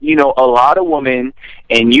that, a lot of women,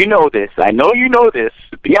 and you know this, I know you know this,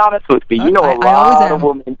 to be honest with me, a lot of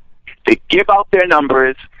women, they give out their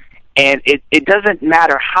numbers, and it doesn't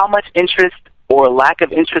matter how much interest or lack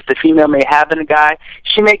of interest the female may have in a guy,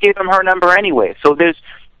 she may give him her number anyway. So there's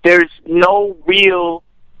no real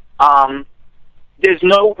calling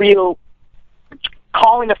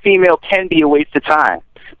a female can be a waste of time.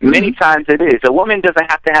 Many times it is. A woman doesn't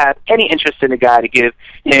have to have any interest in a guy to give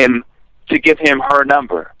him her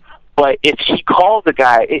number. But if she calls a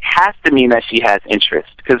guy, it has to mean that she has interest,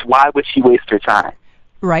 because why would she waste her time?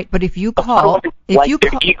 Right, but if you call,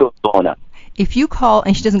 ego's blown up. If you call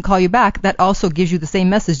and she doesn't call you back, that also gives you the same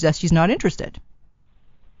message that she's not interested.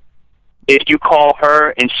 If you call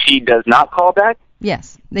her and she does not call back?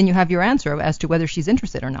 Yes. Then you have your answer as to whether she's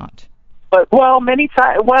interested or not. But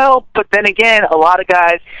but then again, a lot of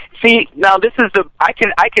guys see. Now this is I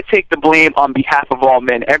could take the blame on behalf of all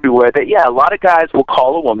men everywhere. That a lot of guys will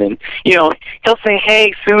call a woman. He'll say,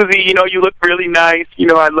 "Hey, Susie, you look really nice.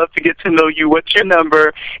 I'd love to get to know you. What's your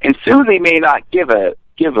number?" And Susie may not give a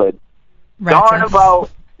darn about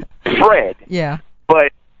Fred. Yeah.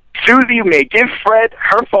 But Susie may give Fred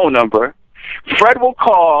her phone number. Fred will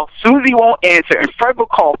call. Susie won't answer, and Fred will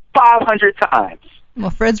call 500 times. Well,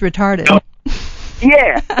 Fred's retarded.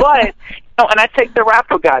 Yeah, but and I take the rap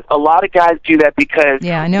for guys. A lot of guys do that because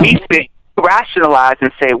we rationalize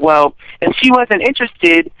and say, well, if she wasn't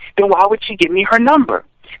interested, then why would she give me her number?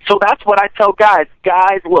 So that's what I tell guys.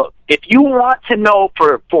 Guys, look, if you want to know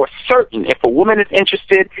for certain if a woman is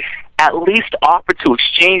interested, at least offer to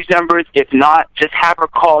exchange numbers. If not, just have her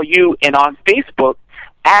call you. And on Facebook,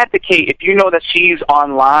 advocate if you know that she's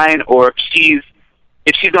online, or if she's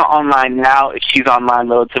not online now, if she's online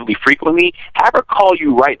relatively frequently, have her call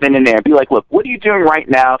you right then and there. Be like, look, what are you doing right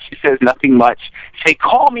now? She says nothing much. Say,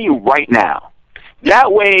 call me right now.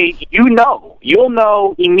 That way, you'll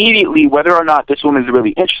know immediately whether or not this woman is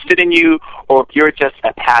really interested in you, or if you're just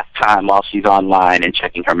a pastime while she's online and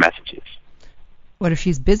checking her messages. What if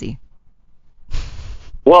she's busy?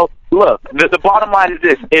 Well, look, the bottom line is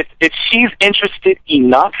this. If she's interested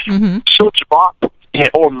enough, she'll drop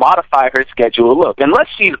or modify her schedule. Look, unless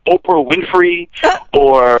she's Oprah Winfrey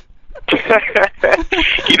or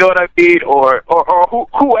you know what I mean, or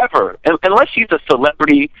whoever, unless she's a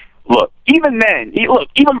celebrity. Look, even then,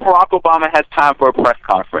 even Barack Obama has time for a press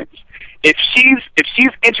conference. If she's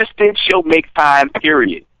interested, she'll make time.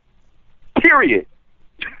 Period.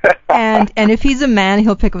 and if he's a man,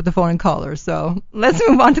 he'll pick up the phone and call her. So let's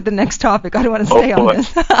move on to the next topic. I don't want to stay on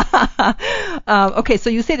this. Okay, so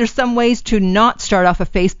you say there's some ways to not start off a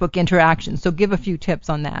Facebook interaction. So give a few tips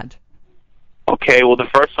on that. Okay, well, the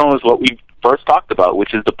first one was what we first talked about,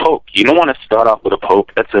 which is the poke. You don't want to start off with a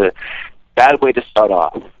poke. That's a bad way to start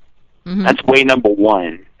off. Mm-hmm. That's way number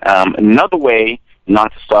one. Another way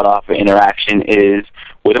not to start off an interaction is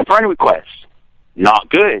with a friend request. Not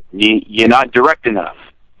good. You're not direct enough.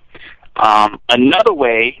 Another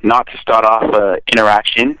way not to start off an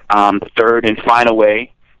interaction, the third and final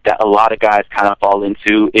way that a lot of guys kind of fall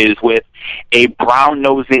into, is with a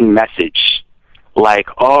brown-nosing message. Like,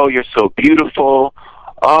 oh, you're so beautiful.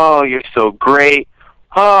 Oh, you're so great.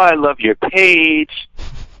 Oh, I love your page.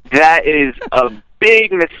 That is a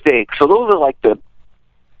big mistake. So those are like the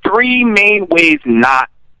three main ways not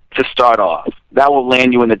to start off. That will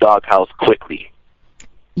land you in the doghouse quickly.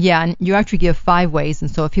 Yeah, and you actually give 5 ways, and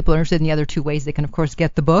so if people are interested in the other 2 ways, they can, of course,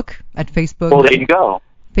 get the book at Facebook. Well, there you go.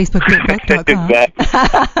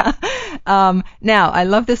 Facebook.com. Now, I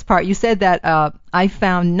love this part. You said that I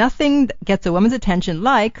found nothing that gets a woman's attention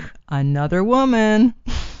like another woman.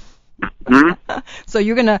 Mm-hmm. So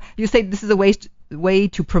you say this is a way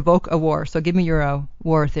to provoke a war. So give me your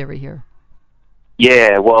war theory here.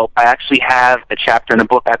 Yeah, well, I actually have a chapter in the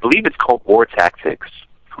book. I believe it's called War Tactics,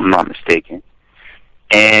 if I'm not mistaken.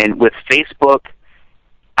 And with Facebook,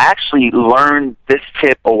 I actually learned this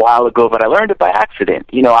tip a while ago, but I learned it by accident.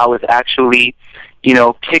 I was actually,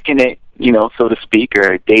 kicking it, so to speak,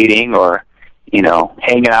 or dating or,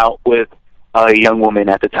 hanging out with a young woman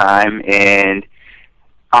at the time. And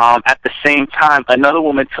at the same time, another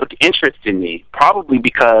woman took interest in me, probably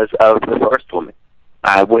because of the first woman.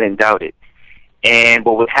 I wouldn't doubt it. And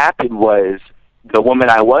what would happen was the woman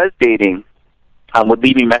I was dating would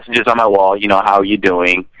leave me messages on my wall, how are you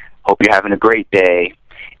doing? Hope you're having a great day.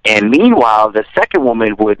 And meanwhile, the second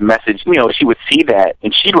woman would message, she would see that,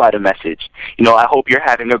 and she'd write a message, I hope you're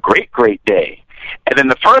having a great, great day. And then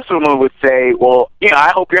the first woman would say, well,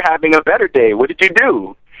 I hope you're having a better day. What did you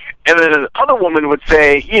do? And then the other woman would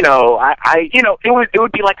say, it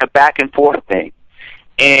would be like a back and forth thing.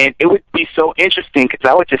 And it would be so interesting because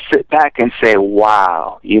I would just sit back and say,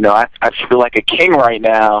 wow, I feel like a king right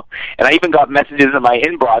now. And I even got messages in my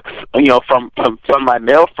inbox, from my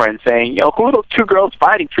male friends saying, who are those 2 girls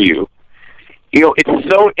fighting for you? It's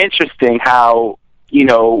so interesting how,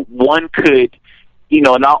 one could,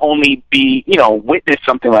 not only be, witness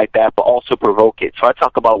something like that, but also provoke it. So I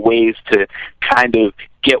talk about ways to kind of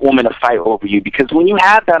get women to fight over you, because when you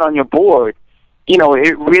have that on your board,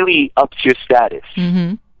 it really ups your status.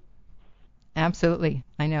 Mm-hmm. Absolutely.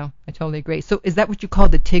 I know. I totally agree. So is that what you call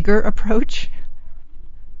the Tigger approach?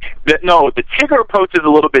 No, the Tigger approach is a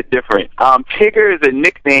little bit different. Tigger is a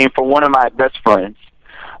nickname for one of my best friends.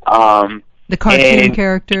 The cartoon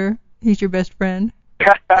character? He's your best friend?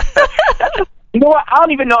 You know what? I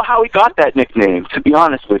don't even know how he got that nickname, to be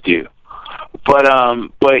honest with you. But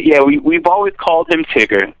yeah, we've always called him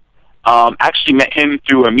Tigger. Actually met him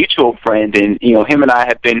through a mutual friend, and him and I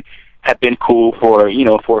have been cool for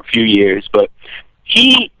a few years. But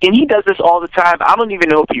he does this all the time. I don't even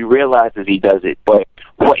know if he realizes he does it, but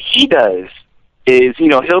what he does is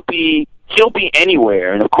he'll be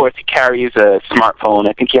anywhere, and of course he carries a smartphone.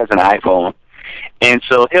 I think he has an iPhone, and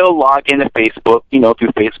so he'll log into Facebook,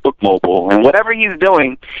 through Facebook Mobile, and whatever he's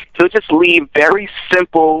doing, he'll just leave very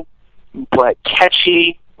simple but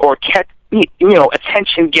catchy or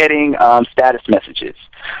attention-getting status messages.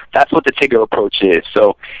 That's what the Tigger approach is.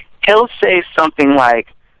 So he'll say something like,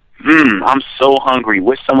 I'm so hungry.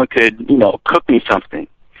 Wish someone could, cook me something.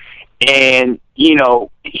 And,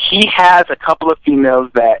 he has a couple of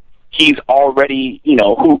females that he's already,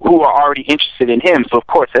 who are already interested in him. So, of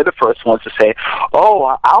course, they're the first ones to say,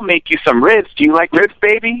 oh, I'll make you some ribs. Do you like ribs,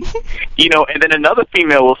 baby? And then another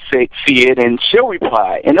female will see it, and she'll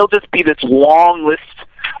reply. And it'll just be this long list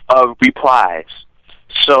of replies.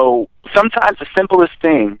 So sometimes the simplest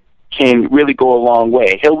thing can really go a long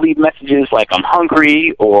way. He'll leave messages like I'm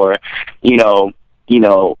hungry, or he'll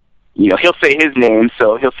say his name,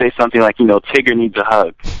 so he'll say something like Tigger needs a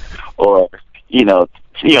hug, or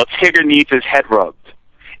Tigger needs his head rubbed.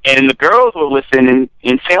 And the girls will listen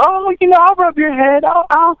and say, oh, I'll rub your head,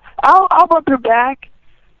 I'll rub your back.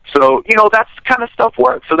 So that's kind of stuff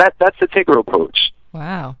works. So that's the Tigger approach.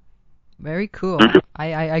 Wow. Very cool. I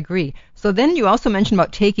agree. So then you also mentioned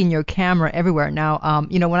about taking your camera everywhere. Now,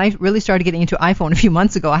 when I really started getting into iPhone a few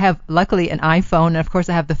months ago, I have luckily an iPhone, and of course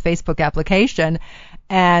I have the Facebook application.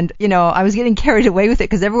 And, I was getting carried away with it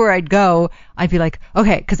because everywhere I'd go, I'd be like,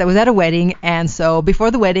 okay, because I was at a wedding. And so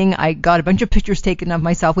before the wedding, I got a bunch of pictures taken of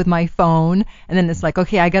myself with my phone. And then it's like,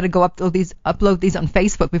 okay, I got to go upload these on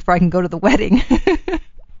Facebook before I can go to the wedding.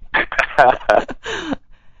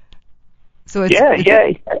 So it's,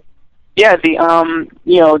 Yeah,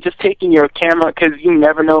 just taking your camera, because you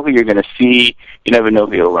never know who you're going to see. You never know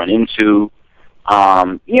who you'll run into.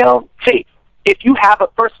 Say, if you have a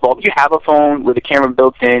phone with a camera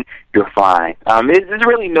built in, you're fine. There's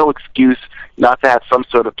really no excuse not to have some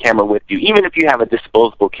sort of camera with you, even if you have a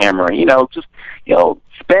disposable camera.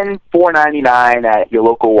 Spend $4.99 at your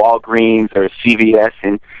local Walgreens or CVS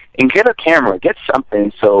and get a camera, get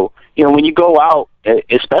something. So, when you go out,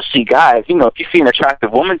 especially guys, if you see an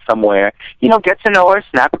attractive woman somewhere, get to know her,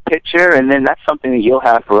 snap a picture, and then that's something that you'll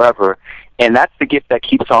have forever. And that's the gift that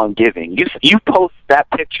keeps on giving. You post that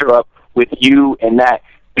picture up with you and that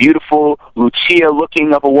beautiful Lucia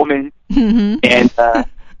looking of a woman, and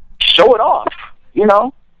show it off.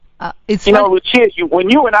 It's Lucia, when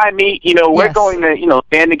you and I meet, we're going to,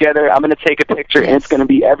 stand together. I'm going to take a picture, and it's going to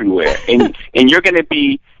be everywhere. And you're going to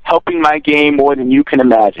be helping my game more than you can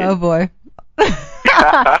imagine. Oh, boy.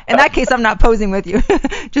 In that case, I'm not posing with you.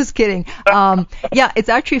 Just kidding. It's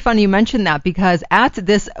actually funny you mentioned that, because at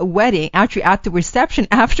this wedding, actually at the reception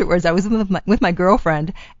afterwards, I was with my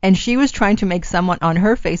girlfriend, and she was trying to make someone on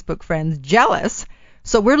her Facebook friends jealous.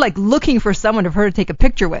 So we're like looking for someone of her to take a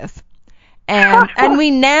picture with. And we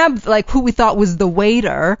nabbed like who we thought was the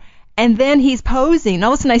waiter, and then he's posing. And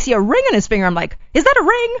all of a sudden I see a ring on his finger. I'm like, is that a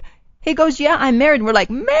ring? He goes, yeah, I'm married. And we're like,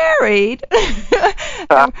 married?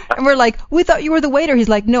 And we're like, we thought you were the waiter. He's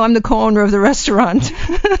like, no, I'm the co-owner of the restaurant.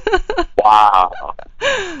 Wow.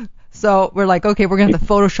 So we're like, okay, we're going to have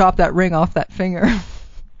to Photoshop that ring off that finger.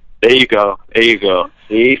 There you go.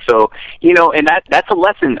 See? So, and that's a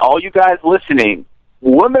lesson. All you guys listening,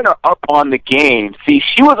 women are up on the game. See,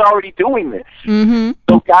 she was already doing this. Mm-hmm.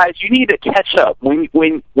 So, guys, you need to catch up. When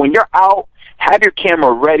you're out, have your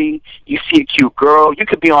camera ready. You see a cute girl. You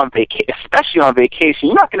could be on vacation, especially on vacation.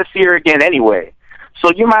 You're not going to see her again anyway.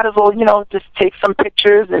 So you might as well, just take some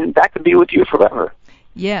pictures, and that could be with you forever.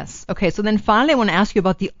 Yes. Okay, so then finally I want to ask you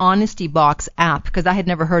about the Honesty Box app, because I had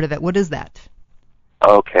never heard of it. What is that?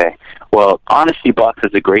 Okay. Well, Honesty Box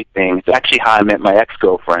is a great thing. It's actually how I met my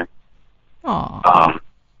ex-girlfriend. Aww.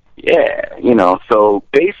 So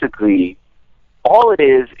basically all it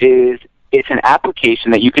is it's an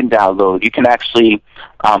application that you can download. You can actually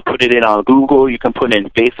put it in on Google. You can put in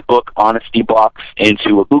Facebook Honesty Box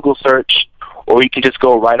into a Google search, or you can just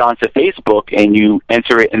go right onto Facebook and you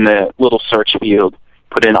enter it in the little search field,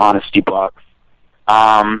 put in Honesty Box.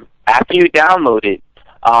 After you download it,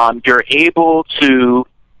 you're able to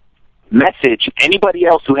message anybody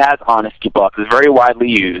else who has Honesty Box. It's very widely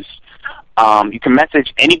used. You can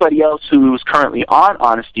message anybody else who's currently on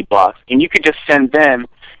Honesty Box, and you can just send them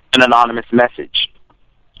an anonymous message.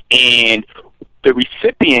 And the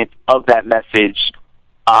recipient of that message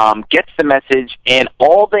gets the message, and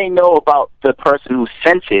all they know about the person who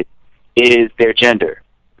sent it is their gender.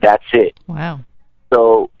 That's it. Wow.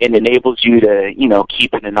 So it enables you to,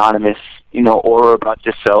 keep an anonymous, aura about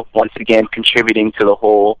yourself, once again contributing to the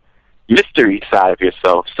whole mystery side of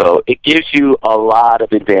yourself. So it gives you a lot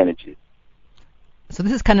of advantages. So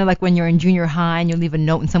this is kind of like when you're in junior high and you leave a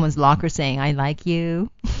note in someone's locker saying, I like you.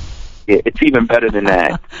 Yeah, it's even better than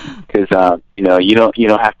that, because you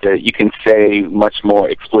don't have to. You can say much more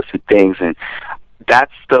explicit things, and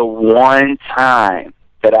that's the one time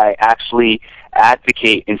that I actually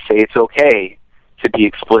advocate and say it's okay to be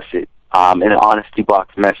explicit in an Honesty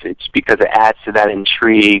Box message, because it adds to that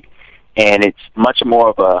intrigue, and it's much more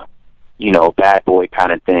of a bad boy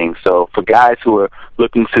kind of thing. So for guys who are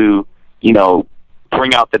looking to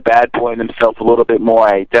bring out the bad boy in themselves a little bit more,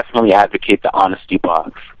 I definitely advocate the Honesty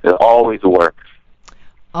Box. It always works.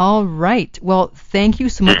 All right. Well, thank you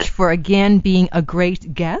so much for, again, being a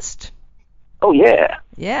great guest. Oh, yeah.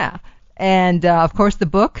 Yeah. And, of course, the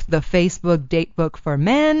book, the Facebook Datebook for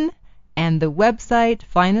Men, and the website.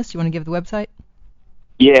 Finest, you want to give the website?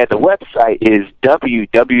 Yeah, the website is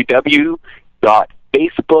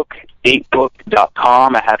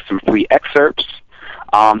www.facebookdatebook.com. I have some free excerpts.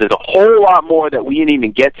 There's a whole lot more that we didn't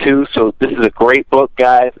even get to, so this is a great book,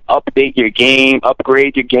 guys. Update your game,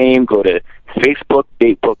 upgrade your game. Go to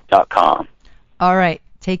facebookdatebook.com. All right.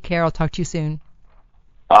 Take care. I'll talk to you soon.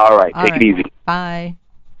 All right. Take it easy. Bye.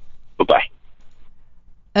 Bye-bye.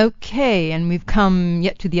 Okay, and we've come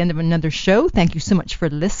yet to the end of another show. Thank you so much for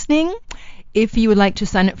listening. If you would like to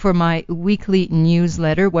sign up for my weekly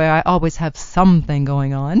newsletter, where I always have something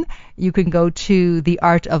going on, you can go to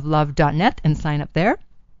theartoflove.net and sign up there.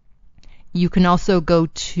 You can also go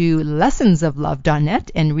to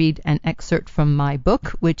lessonsoflove.net and read an excerpt from my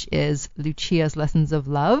book, which is Lucia's Lessons of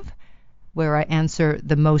Love, where I answer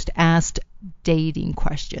the most asked dating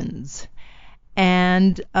questions.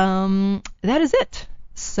 And that is it.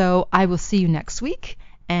 So I will see you next week.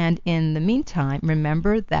 And in the meantime,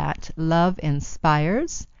 remember that love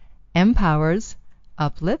inspires, empowers,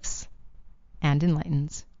 uplifts, and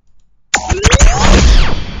enlightens.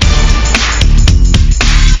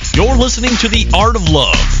 You're listening to The Art of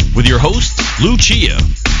Love with your host, Lucia,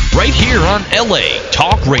 right here on LA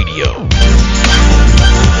Talk Radio.